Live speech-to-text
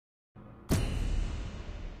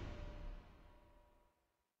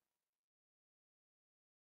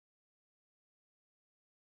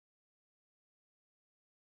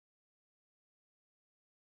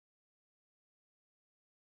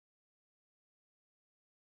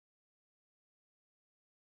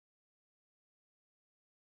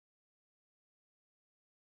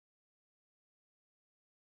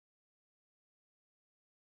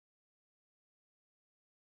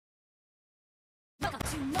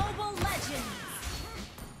to Mobile Legends!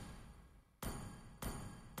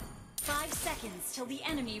 5 seconds till the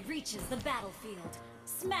enemy reaches the battlefield.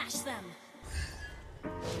 Smash them!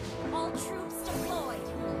 All troops deployed!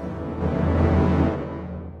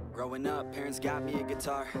 Growing up, parents got me a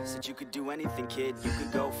guitar. Said you could do anything, kid, you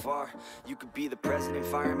could go far. You could be the president,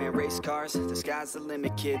 fireman, race cars. The sky's the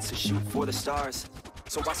limit, kid, so shoot for the stars.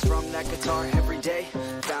 So I strummed that guitar every day.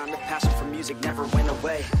 Found a passion for music, never went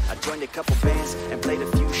away. I joined a couple bands and played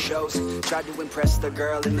a few shows. Tried to impress the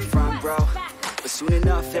girl in the front row. But soon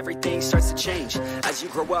enough, everything starts to change. As you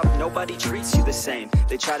grow up, nobody treats you the same.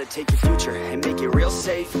 They try to take your future and make it real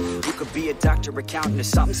safe. You could be a doctor, accountant, or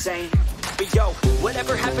something sane. But yo,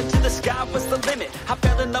 whatever happened to the sky was the limit. I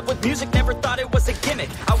fell in love with music, never thought it was a gimmick.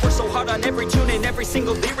 I worked so hard on every tune and every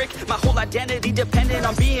single lyric. My whole identity depended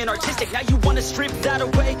on being artistic. Now you wanna strip that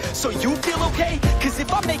away, so you feel okay? Cause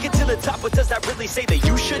if I make it to the top, what does that really say? That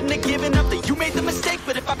you shouldn't have given up, that you made the mistake?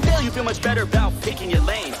 But if I fail, you feel much better about picking your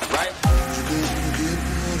lane, right?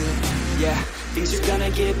 Yeah, things are gonna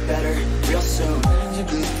get better real soon.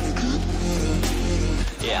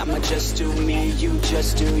 Yeah, I'ma just do me, you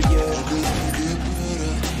just do you.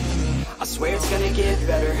 I swear it's gonna get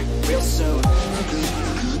better real soon.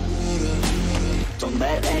 Don't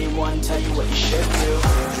let anyone tell you what you should do.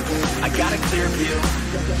 I got a clear view,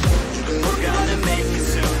 we're gonna make it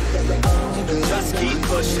soon. Just keep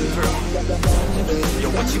pushing through.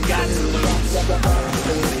 You're what you got to lose.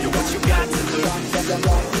 You're what you got to lose.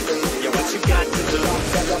 You're what you got to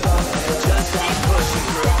lose. Just keep pushing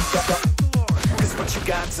through. Cause what you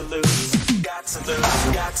got to lose, got to lose,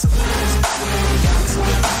 got to lose, got to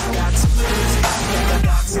lose, got to lose,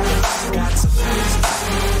 got to lose, got to lose,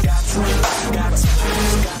 got to lose, got to lose, got to lose, got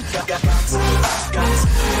to lose, got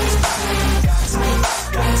to lose, got to lose,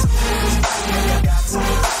 got to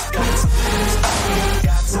lose,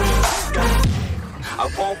 got to lose. I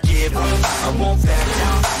won't give up, I won't back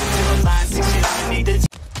down till the line 6 years I need to.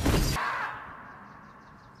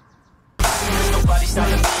 Nobody's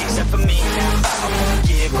stopping me except for me now. I won't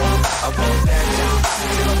give up, I won't back down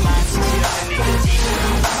till the line 6 years underneath the deep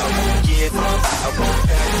ground. I won't give up, I won't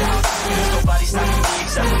back down. There's nobody stopping me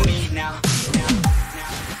except for me now.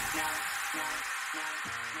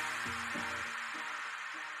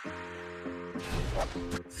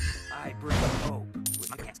 I bring hope with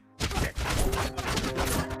my hands.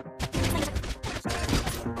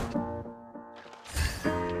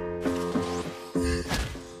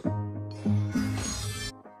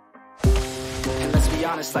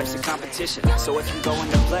 Honest, life's a competition, so if I'm going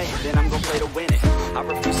to play, then I'm gonna play to win it. I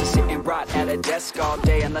refuse to sit and rot at a desk all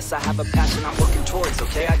day unless I have a passion I'm working towards,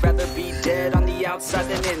 okay? I'd rather be dead on the outside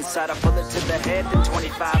than inside. A bullet to the head than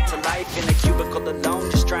 25 to life in a cubicle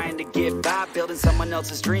alone, just trying to get by, building someone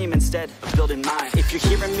else's dream instead of building mine. If you're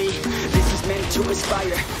hearing me, this is meant to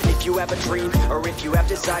inspire. If you have a dream, or if you have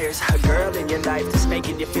desires, a girl in your life that's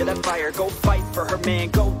making you feel that fire, go fight for her man,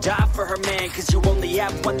 go die for her man. Cause you only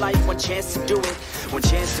have one life, one chance to do it, one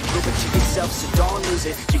chance to prove it to yourself, so don't lose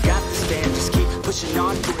it. You got to stand, just keep pushing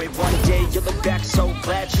on through it. One day you'll look back so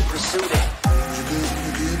glad you pursued it.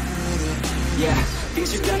 Yeah,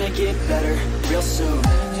 things are gonna get better real soon.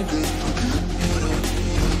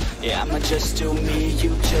 Yeah, I'ma just do me,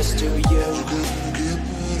 you just do you.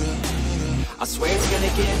 I swear it's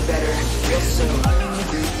gonna get better real soon.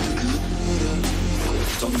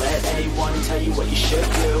 Don't let anyone tell you what you should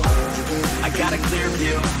do. I got a clear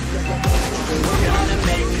view, we're gonna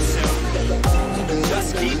make it soon.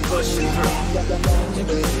 Just keep pushing through.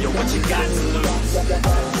 You're what you got to lose.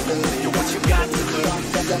 You're what you got to lose.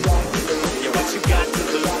 You're what you got to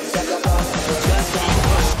lose. Just keep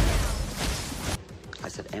pushing. I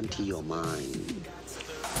said empty your mind.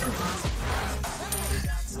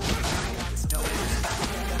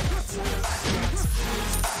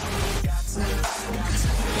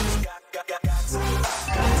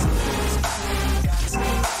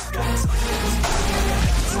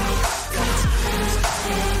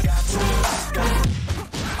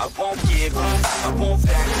 I won't give up, I won't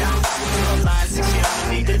back down till the line 6 years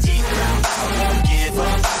underneath the deep ground. I won't give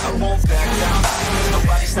up, I won't back down. There's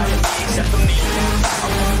nobody stopping me except for me now. I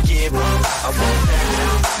won't give up, I won't back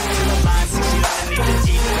down till the line 6 years underneath the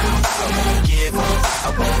deep ground. I won't give up, I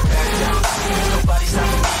won't back down. There's nobody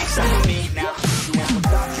stopping me except for me now. You want to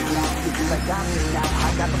stop you now, because I got this now. I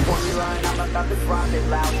got the formula and I'm about to drive it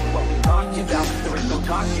loud. What we talking about, there is no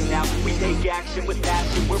talking now. We take action with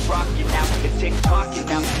passion, we're rocking now. It's tick-tocking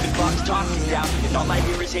now, the clock's talking down. And all I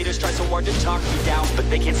hear is haters try so hard to talk me down, but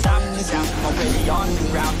they can't stop the sound, already on the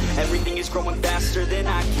ground. Everything is growing faster than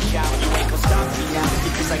I can count. You ain't gonna stop me now,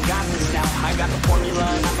 because I got this now. I got the formula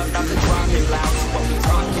and I'm about to drop it loud. So what we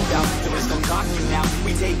talking about, there is no talking now. We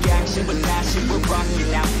action with passion, we're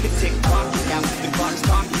rocking now. The tick-tocking now, the clock's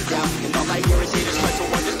talking down. And all I hear is haters try so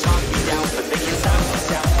hard to talk me down. But they can't stop us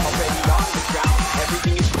now, already off the ground.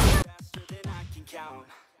 Everything is faster than I can count.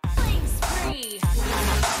 Killing spree.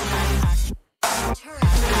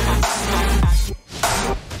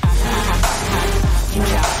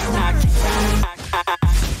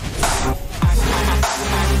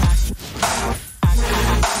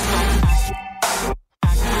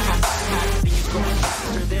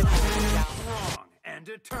 Strong and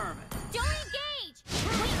determined. Don't engage!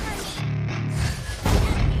 Wait for me!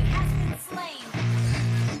 Enemy has been slain.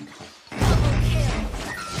 Double kill.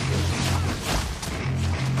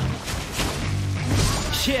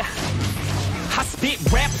 Yeah, I spit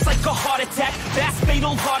raps like a heart attack. Fast,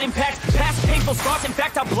 fatal, hard impact. Past painful scars. In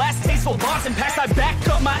fact, I blast tasteful bars and packs. I back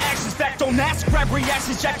up my actions. Back, don't ask. Grab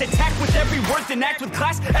reactions. Jacked attack with every word. Then act with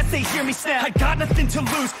class as they hear me snap. I got nothing to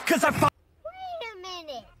lose, cause I fought. Wait a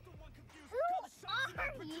minute. Who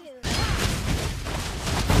are you?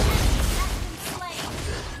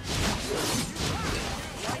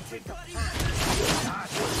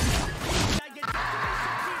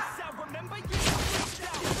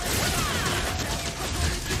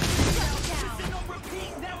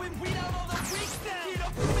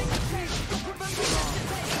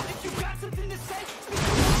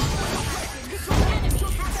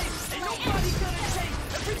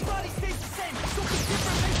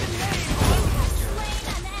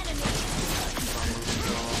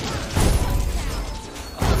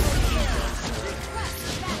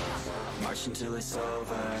 Until it's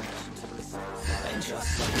over, and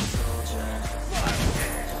just like a soldier,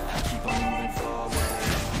 I keep on moving forward,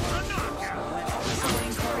 always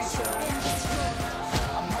getting closer.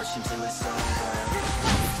 I'm marching till it's over,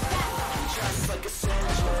 just like a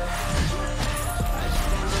soldier, I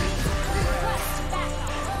keep on moving forward,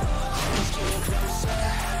 always getting closer,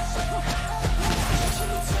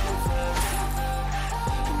 till it's over,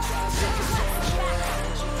 just like a soldier,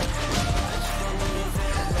 I keep on moving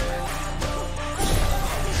forward.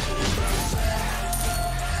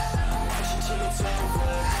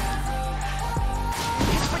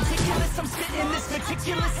 Ridiculous, I'm spitting this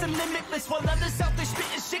meticulous and limitless. While others out there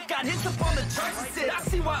spitting shit got hits up on the charts and sit. I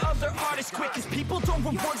see why other artists quit, cause people don't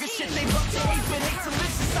reward good shit. They love to hate, but hate to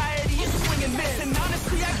live. Society is swing and miss. And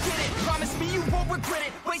honestly, I get it. Promise me you won't regret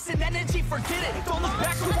it. Wasting energy, forget it. Don't look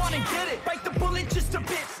back, you wanna get it. Bite the bullet just a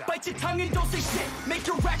bit. Bite your tongue and don't say shit. Make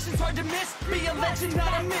your actions hard to miss. Be a legend,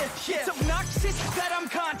 not a myth. Yeah. It's obnoxious that I'm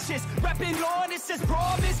conscious. Rapping honest as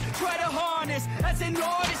promise. Try to harness. As an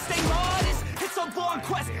artist, stay modest. It's a long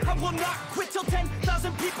quest. I will not quit till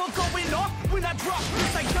 10,000 people going off when I drop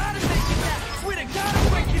this. I gotta make it now. Swear to God I'm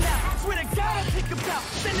breaking out. Swear to God I think about.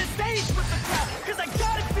 Send the stage with the crowd. Cause I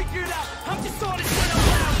got it figured out. I'm just honest when I'm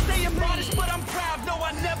loud. Staying modest but I'm proud. No,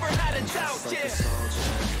 I never had a doubt. Just like Yeah. a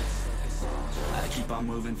soldier, I keep on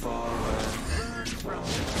moving forward,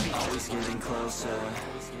 always getting closer,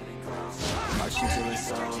 marching till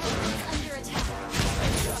it's over. Under attack.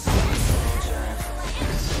 Just like a soldier,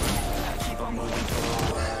 I keep on moving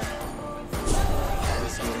forward,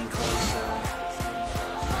 always getting closer,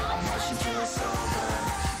 I'm marching till it's over.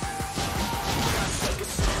 Just like a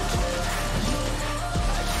soldier, I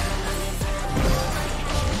keep on moving forward,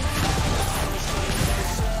 always getting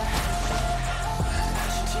closer,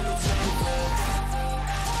 marching till it's over.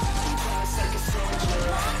 Just like a soldier,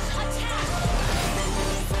 I keep on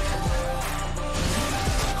moving forward,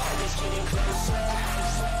 always getting closer,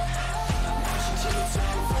 marching till it's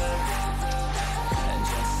over. And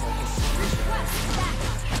just like a soldier,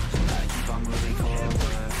 I keep on moving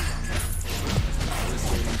forward, always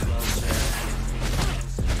getting closer,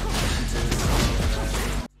 marching till it's over.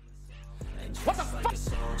 And just like a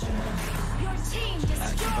soldier, Your team I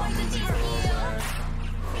keep on destroyed the moving turret. forward,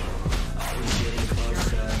 always getting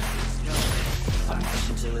closer, I'm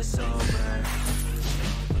marching till it's over.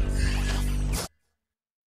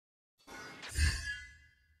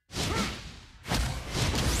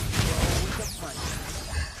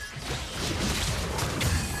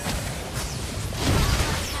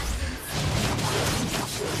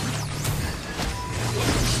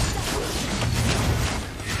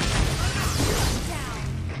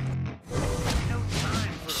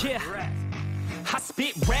 Yeah. I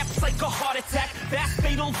spit raps like a heart attack. Fast,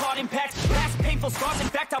 fatal, hard impact. Past painful scars. In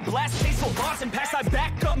fact, I blast tasteful bars and packs. I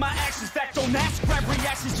back up my actions. Fact, don't ask. Grab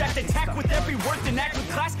reactions. Jacked attack with every word. Then act with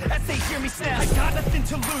class as they hear me snap. I got nothing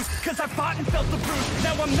to lose, cause I fought and felt the bruise.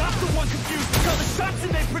 Now I'm not the one confused. Tell the shots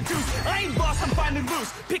and they produce. I ain't lost, I'm finally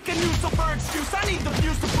loose. Pick a new silver excuse. I need the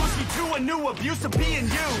views to boost me to a new abuse of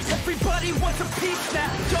being used. Everybody wants a piece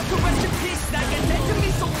now. Y'all can rest in peace now. You're dead to me,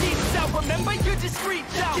 so peace out. Remember, you're discreet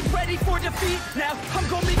now. Get ready feet now. I'm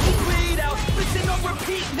gonna make you bleed out. Listen on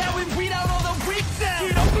repeat now and read out all the weak sounds.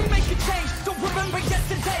 Get up and make a change. Don't remember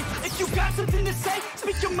yesterday. If you got something to say,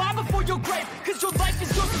 speak your mind before your grave. Cause your life is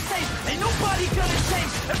yours to save. Ain't nobody gonna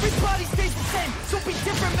change. Everybody stays the same. So be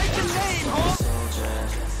different, make a name, huh?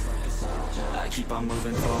 I keep on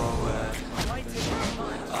moving forward,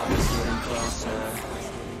 always getting closer,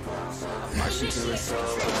 marching till it's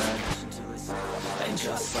over, and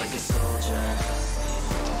just like a soldier,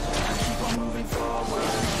 I keep on moving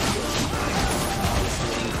forward, always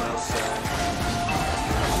getting closer,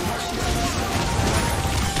 marching till it's over,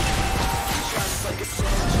 just like a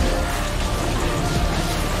soldier.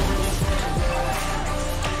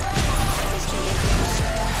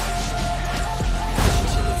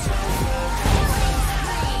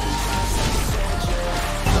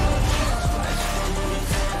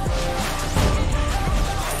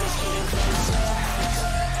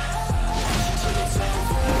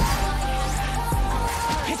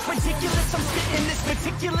 Ridiculous, I'm spitting this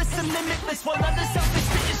meticulous and limitless. While others out there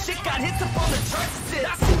spitting shit got hits up on the charts.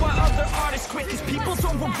 I see why other artists quit, cause people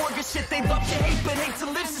don't reward good shit. They love to hate, but hate to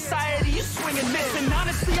live. Society is swinging miss. And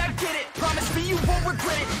honestly, I get it. Promise me you won't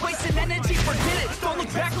regret it. Wasting energy, forget it. Don't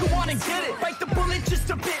look back, go on and get it. Bite the bullet just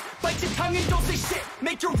a bit. Bite your tongue and don't say shit.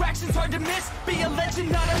 Make your actions hard to miss. Be a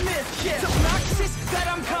legend, not a myth. Yeah. It's obnoxious that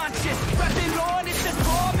I'm conscious. Rapping honest as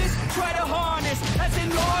promise. Try to harness. As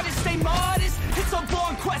an artist, stay modest. It's a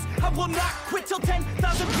long quest. I will not quit till 10,000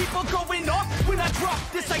 people going off. When I drop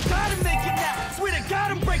this, I gotta make it now. Swear to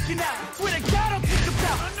God, I'm breaking out. Swear to God, I'll take a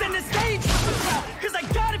bow. Send the stage to the crowd, cause I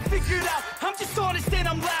got it figured out. I'm just honest and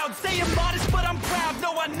I'm loud. Saying modest, but I'm proud.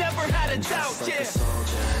 No, I never had a doubt. Just like a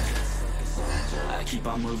soldier, I keep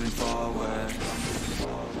on moving forward,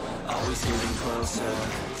 always getting closer,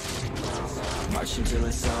 marching till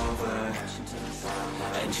it's over.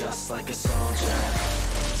 And just like a soldier,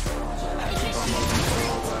 I keep on moving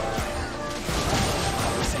forward,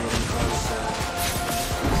 always getting closer,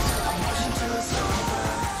 marching till it's over.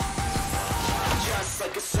 Just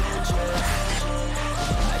like a soldier,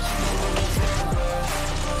 I keep on moving forward,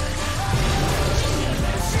 getting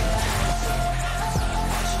closer,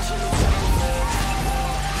 marching till it's over.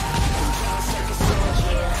 Just like a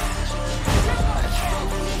soldier, I keep on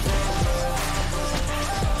moving forward,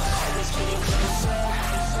 always getting closer,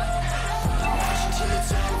 marching till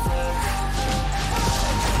it's over.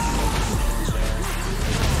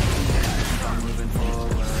 Keep on moving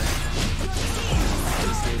forward,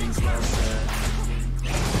 always getting closer,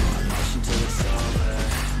 marching till it's over.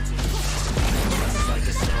 Just like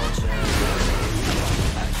a soldier,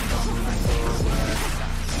 I keep on moving forward,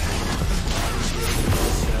 always getting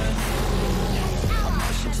closer,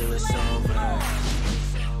 marching till it's over.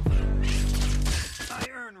 I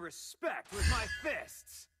earn respect with my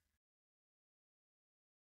fists.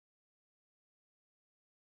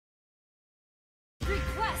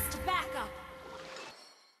 Request backup.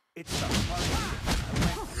 It's the party I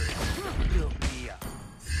went through. Build me up.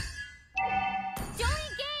 Don't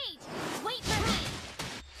engage. Wait for me.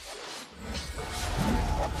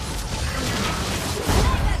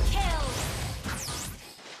 Mega kill.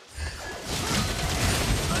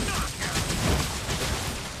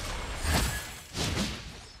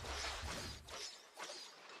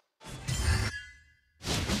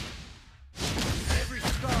 Every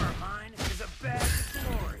scar of mine is a badge of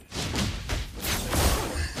glory.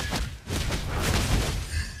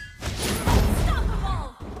 Unstoppable.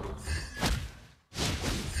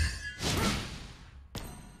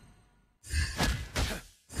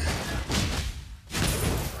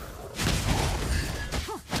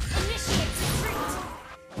 Initiate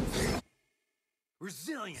retreat.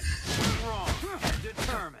 Resilient, strong, and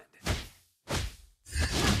determined.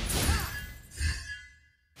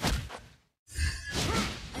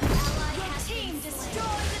 Your team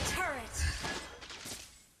destroyed the turret.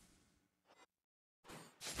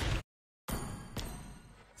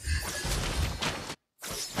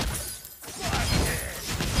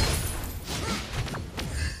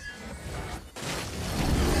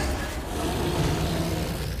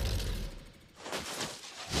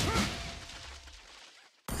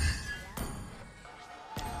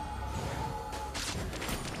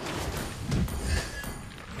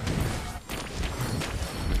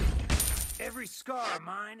 Every scar of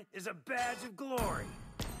mine is a badge of glory.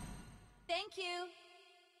 Thank you.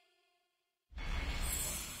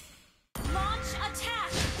 Launch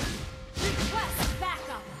attack. Request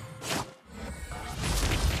backup.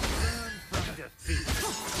 Learn from defeat.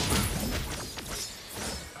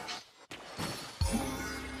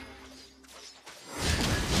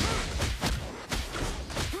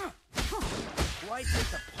 Why take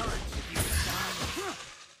the punch if you can dodge?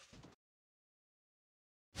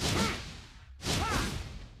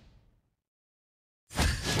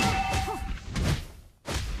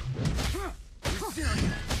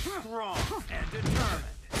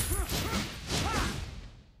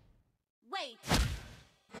 Fight!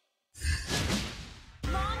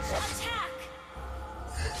 Launch attack!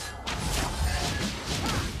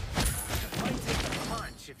 Might take a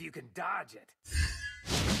punch if you can dodge it.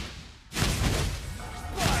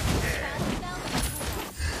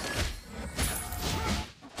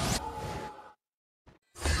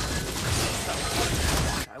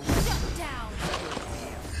 Shut down!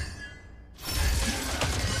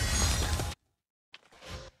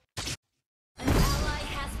 An ally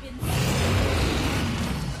has been slain.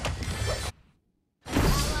 An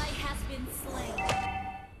ally has been slain.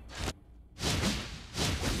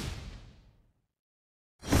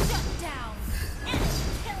 Shut down!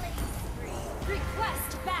 Enemy killing spree!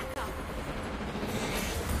 Request backup!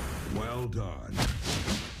 Well done.